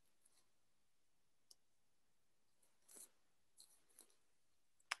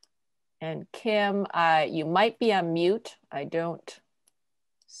 And Kim, you might be on mute. I don't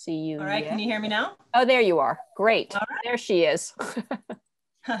see you All right, yet. Can you hear me now? Oh, there you are. Great. All right. There she is.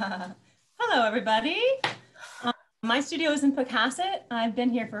 Hello, everybody. My studio is in Pocasset. I've been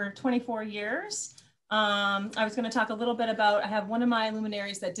here for 24 years. I was going to talk a little bit about, I have one of my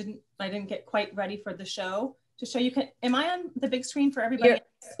luminaries that I didn't get quite ready for the show to show you. Am I on the big screen for everybody?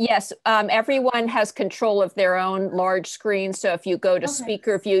 Yes, everyone has control of their own large screen. So if you go to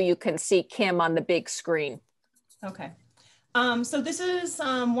speaker view, you can see Kim on the big screen. Okay. So this is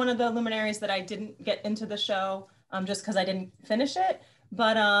one of the luminaries that I didn't get into the show just because I didn't finish it.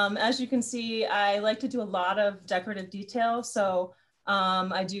 But as you can see, I like to do a lot of decorative detail. So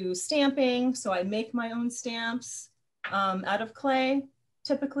I do stamping. So I make my own stamps out of clay.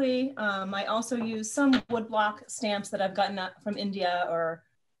 Typically, I also use some woodblock stamps that I've gotten from India, or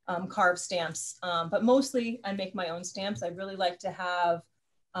carved stamps, but mostly I make my own stamps. I really like to have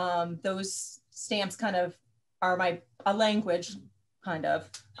those stamps kind of are a language kind of,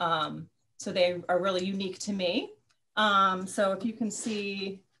 so they are really unique to me. So if you can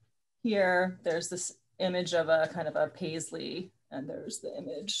see here, there's this image of a kind of a paisley, and there's the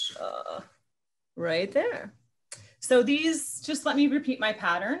image right there. So these, just let me repeat my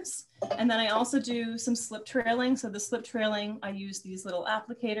patterns. And then I also do some slip trailing. So the slip trailing, I use these little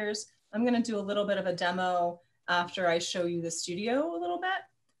applicators. I'm gonna do a little bit of a demo after I show you the studio a little bit.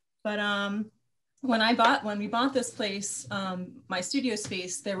 But when we bought this place, my studio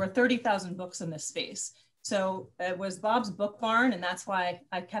space, there were 30,000 books in this space. So it was Bob's book barn, and that's why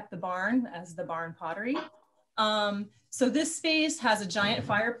I kept the barn as the barn pottery. So this space has a giant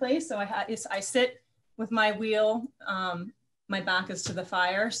fireplace. So I sit with my wheel, my back is to the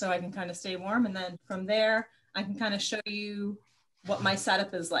fire, so I can kind of stay warm. And then from there, I can kind of show you what my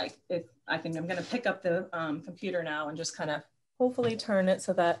setup is like. I'm gonna pick up the computer now and just kind of hopefully turn it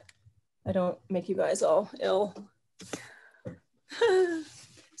so that I don't make you guys all ill.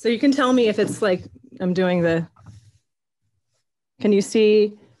 So you can tell me if it's like I'm doing can you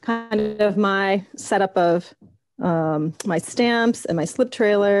see kind of my setup of my stamps and my slip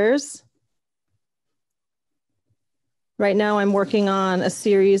trailers? Right now I'm working on a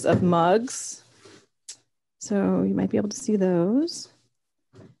series of mugs. So you might be able to see those.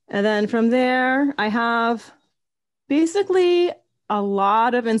 And then from there, I have basically a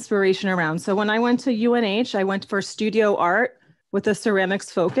lot of inspiration around. So when I went to UNH, I went for studio art with a ceramics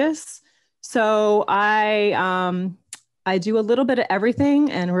focus. So I do a little bit of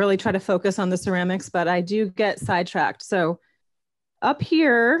everything and really try to focus on the ceramics, but I do get sidetracked. So up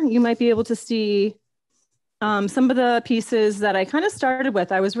here, you might be able to see some of the pieces that I kind of started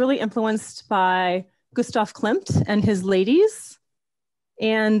with. I was really influenced by Gustav Klimt and his ladies.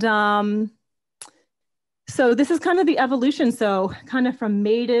 And so this is kind of the evolution. So kind of from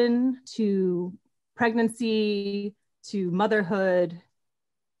maiden to pregnancy to motherhood,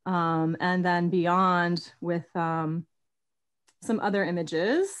 and then beyond with some other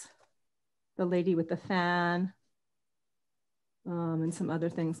images, the lady with the fan, and some other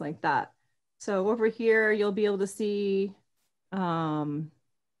things like that. So over here, you'll be able to see some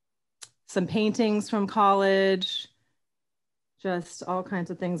paintings from college, just all kinds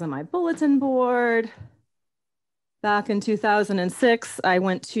of things on my bulletin board. Back in 2006, I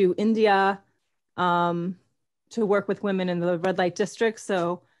went to India to work with women in the red light district.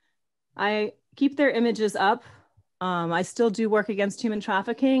 So I keep their images up. I still do work against human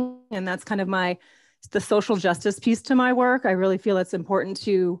trafficking, and that's kind of the social justice piece to my work. I really feel it's important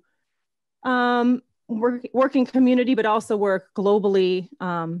to work in community, but also work globally,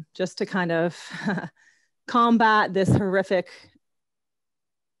 just to kind of combat this horrific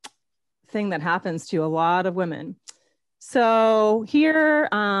thing that happens to a lot of women. So here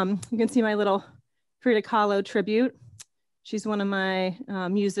you can see my little Frida Kahlo tribute. She's one of my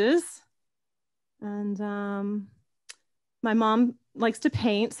muses. And my mom likes to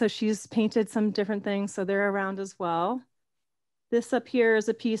paint, so she's painted some different things, so they're around as well. This up here is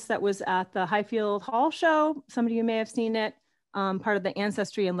a piece that was at the Highfield Hall show. Some of you may have seen it, part of the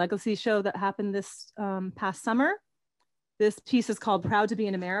Ancestry and Legacy show that happened this past summer. This piece is called Proud to be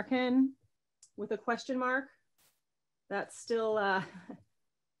an American with a question mark. That still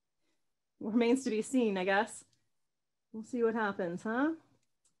remains to be seen, I guess. We'll see what happens, huh?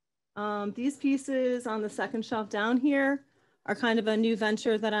 These pieces on the second shelf down here are kind of a new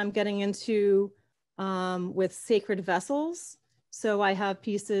venture that I'm getting into with sacred vessels. So I have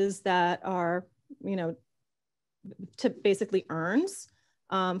pieces that are, you know, basically urns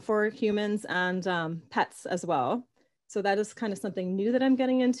for humans and pets as well. So that is kind of something new that I'm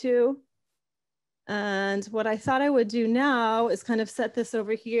getting into. And what I thought I would do now is kind of set this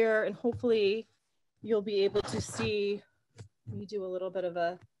over here, and hopefully you'll be able to see me do a little bit of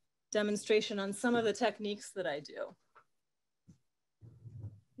a demonstration on some of the techniques that I do.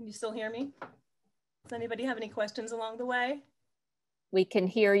 Can you still hear me? Does anybody have any questions along the way? We can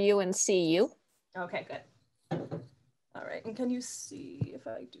hear you and see you. Okay, good. All right, and can you see if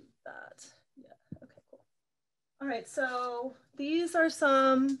I do that? Yeah, okay, cool. All right, so these are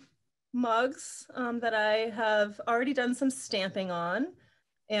some mugs that I have already done some stamping on,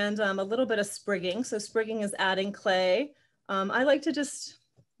 and a little bit of sprigging. So sprigging is adding clay. I like to just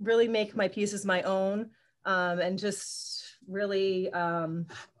really make my pieces my own and just really, I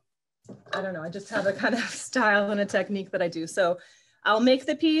don't know, I just have a kind of style and a technique that I do. So I'll make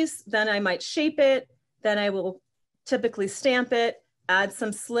the piece, then I might shape it, then I will typically stamp it, add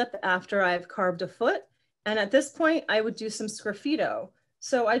some slip after I've carved a foot. And at this point, I would do some sgraffito.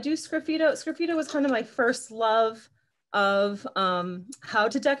 So I do sgraffito. Sgraffito was kind of my first love of how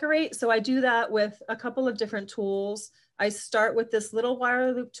to decorate. So I do that with a couple of different tools. I start with this little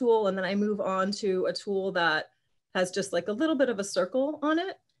wire loop tool, and then I move on to a tool that has just like a little bit of a circle on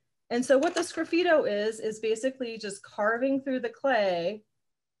it. And so what the sgraffito is basically just carving through the clay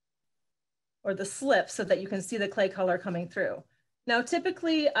or the slip so that you can see the clay color coming through. Now,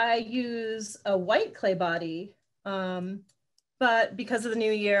 typically I use a white clay body, but because of the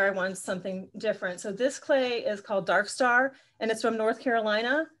new year, I wanted something different. So this clay is called Dark Star, and it's from North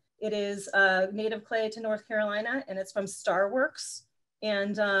Carolina. It is native clay to North Carolina, and it's from Starworks.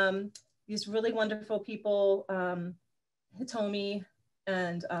 And these really wonderful people, Hitomi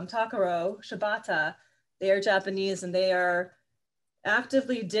and Takaro Shibata, they are Japanese, and they are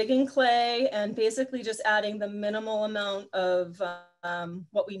actively digging clay and basically just adding the minimal amount of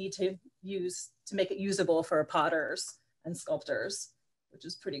what we need to use to make it usable for potters and sculptors, which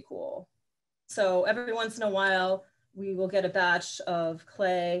is pretty cool. So every once in a while, we will get a batch of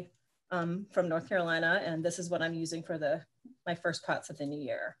clay from North Carolina, and this is what I'm using for my first pots of the new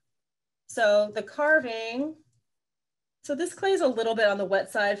year. So the carving, so this clay is a little bit on the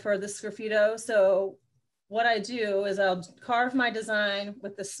wet side for the sgraffito. So what I do is I'll carve my design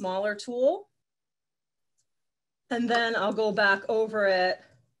with the smaller tool, and then I'll go back over it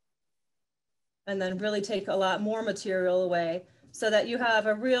and then really take a lot more material away so that you have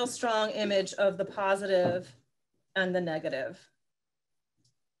a real strong image of the positive and the negative.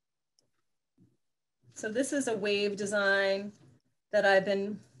 So this is a wave design that I've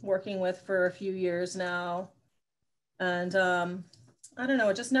been working with for a few years now. And I don't know,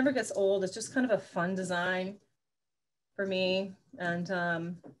 it just never gets old. It's just kind of a fun design for me, and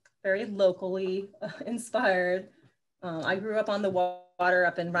very locally inspired. I grew up on the water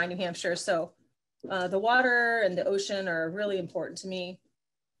up in Rye, New Hampshire. So the water and the ocean are really important to me.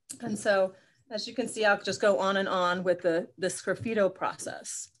 And so as you can see, I'll just go on with the sgraffito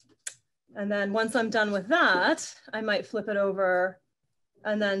process. And then once I'm done with that, I might flip it over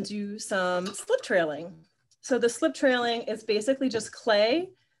and then do some slip trailing. So the slip trailing is basically just clay,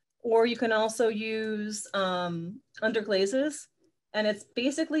 or you can also use underglazes. And it's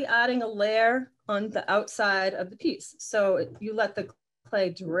basically adding a layer on the outside of the piece. So you let the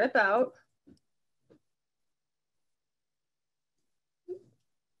clay drip out.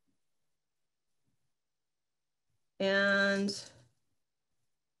 And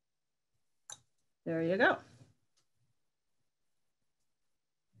there you go.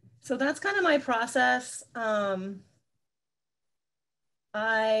 So that's kind of my process.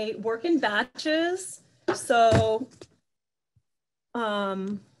 I work in batches. So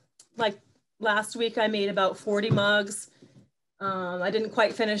like last week I made about 40 mugs. I didn't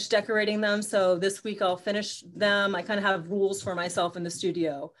quite finish decorating them. So this week I'll finish them. I kind of have rules for myself in the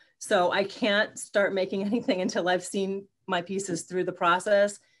studio. So I can't start making anything until I've seen my pieces through the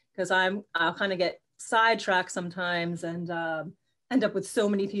process, because I'll kind of get sidetracked sometimes and end up with so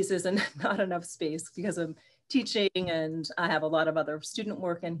many pieces and not enough space because I'm teaching and I have a lot of other student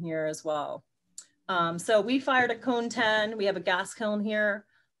work in here as well. So we fired a cone 10. We have a gas kiln here.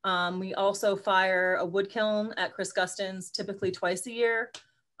 We also fire a wood kiln at Chris Gustin's typically twice a year.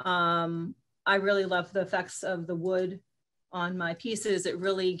 I really love the effects of the wood on my pieces. It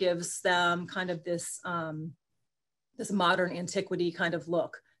really gives them kind of this, this modern antiquity kind of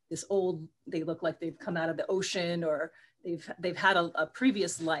look. This old, they look like they've come out of the ocean or they've had a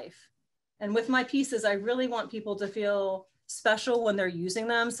previous life. And with my pieces, I really want people to feel special when they're using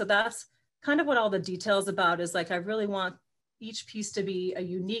them. So that's kind of what all the details about is. Like, I really want each piece to be a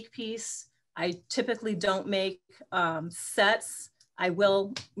unique piece. I typically don't make sets. I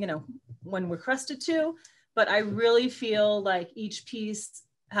will, you know, when requested to, but I really feel like each piece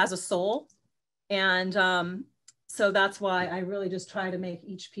has a soul. And so that's why I really just try to make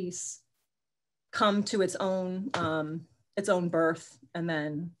each piece come to its own birth and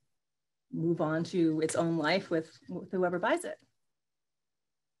then move on to its own life with whoever buys it.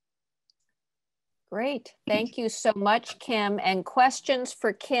 Great. Thank you so much, Kim. And questions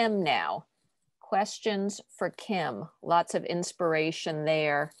for Kim now. Questions for Kim. Lots of inspiration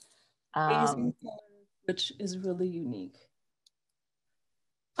there. Which is really unique.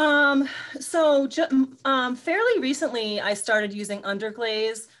 So fairly recently, I started using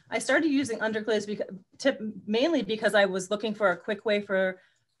underglaze. I started using underglaze mainly because I was looking for a quick way for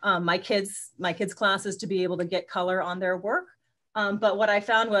my kids' classes to be able to get color on their work. But what I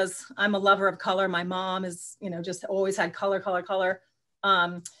found was I'm a lover of color. My mom is, you know, just always had color.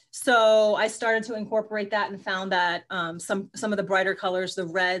 So I started to incorporate that and found that some of the brighter colors, the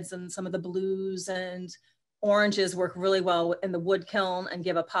reds and some of the blues and oranges work really well in the wood kiln and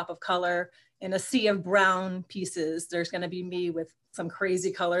give a pop of color. In a sea of brown pieces, there's going to be me with some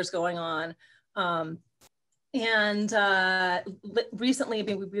crazy colors going on. Recently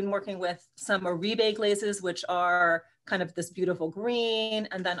we've been working with some Oribe glazes, which are kind of this beautiful green,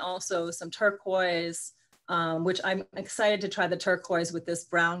 and then also some turquoise, which I'm excited to try the turquoise with this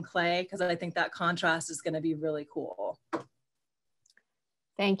brown clay, because I think that contrast is going to be really cool.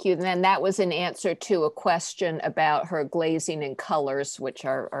 Thank you. And then that was an answer to a question about her glazing and colors, which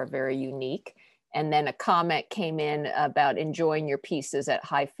are very unique. And then a comment came in about enjoying your pieces at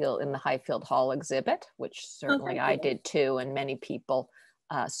Highfield in the Highfield Hall exhibit, which certainly I did too, and many people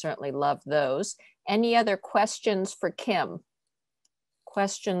certainly love those. Any other questions for Kim?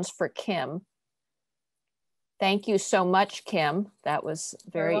 Questions for Kim? Thank you so much, Kim. That was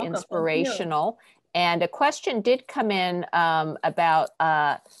very inspirational. And a question did come in about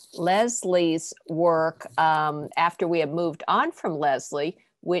Leslie's work after we had moved on from Leslie,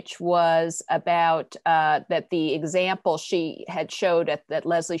 which was about that the example she had showed that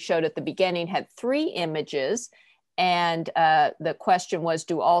Leslie showed at the beginning had 3 images. And the question was,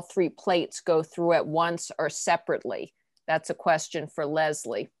 do all 3 plates go through at once or separately? That's a question for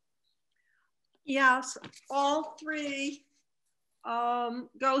Leslie. Yes, all 3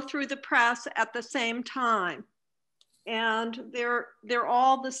 go through the press at the same time. And they're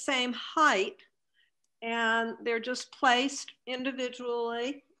all the same height, and they're just placed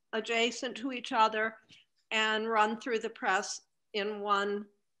individually adjacent to each other and run through the press in one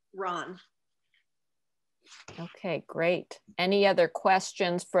run. Okay, great. Any other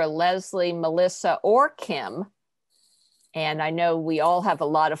questions for Leslie, Mellissa, or Kim? And I know we all have a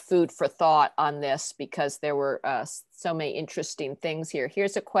lot of food for thought on this because there were so many interesting things here.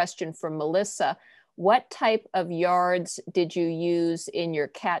 Here's a question from Mellissa. What type of yards did you use in your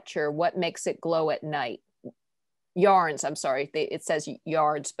catcher? What makes it glow at night? Yarns, I'm sorry, it says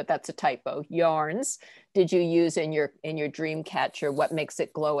yards, but that's a typo. Yarns did you use in your dream catcher? What makes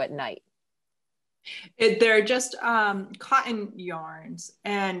it glow at night? They're just cotton yarns,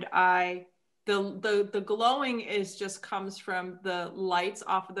 and the glowing comes from the lights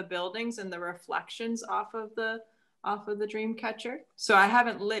off of the buildings and the reflections off of the dream catcher. So I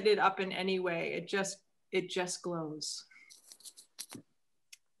haven't lit it up in any way. It just glows.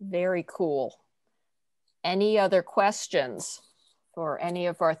 Very cool. Any other questions for any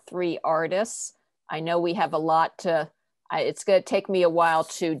of our 3 artists? I know we have a lot to, it's going to take me a while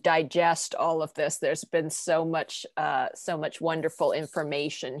to digest all of this. There's been so much wonderful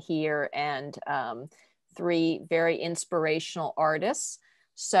information here, and 3 very inspirational artists.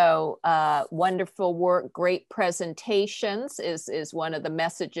 So wonderful work, great presentations is one of the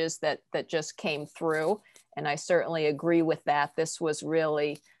messages that just came through. And I certainly agree with that. This was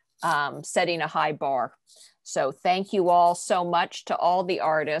really setting a high bar. So thank you all so much to all the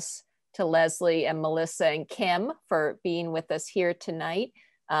artists, to Leslie and Mellissa and Kim for being with us here tonight.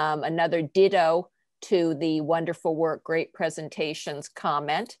 Another ditto to the wonderful work, great presentations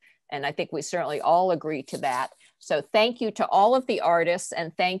comment. And I think we certainly all agree to that. So thank you to all of the artists,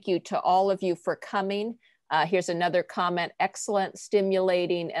 and thank you to all of you for coming. Here's another comment: excellent,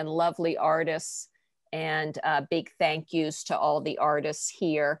 stimulating, and lovely artists. And big thank yous to all the artists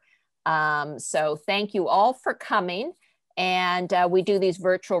here. So thank you all for coming. And we do these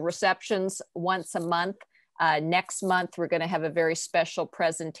virtual receptions once a month. Next month, we're going to have a very special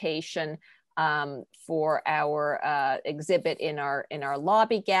presentation for our exhibit in our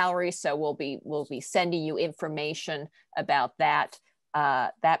lobby gallery. So we'll be sending you information about that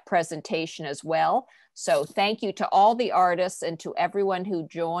presentation as well. So thank you to all the artists and to everyone who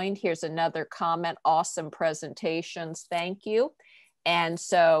joined. Here's another comment: awesome presentations. Thank you. And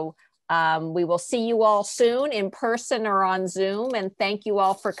so we will see you all soon in person or on Zoom. And thank you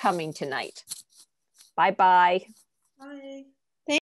all for coming tonight. Bye-bye. Bye.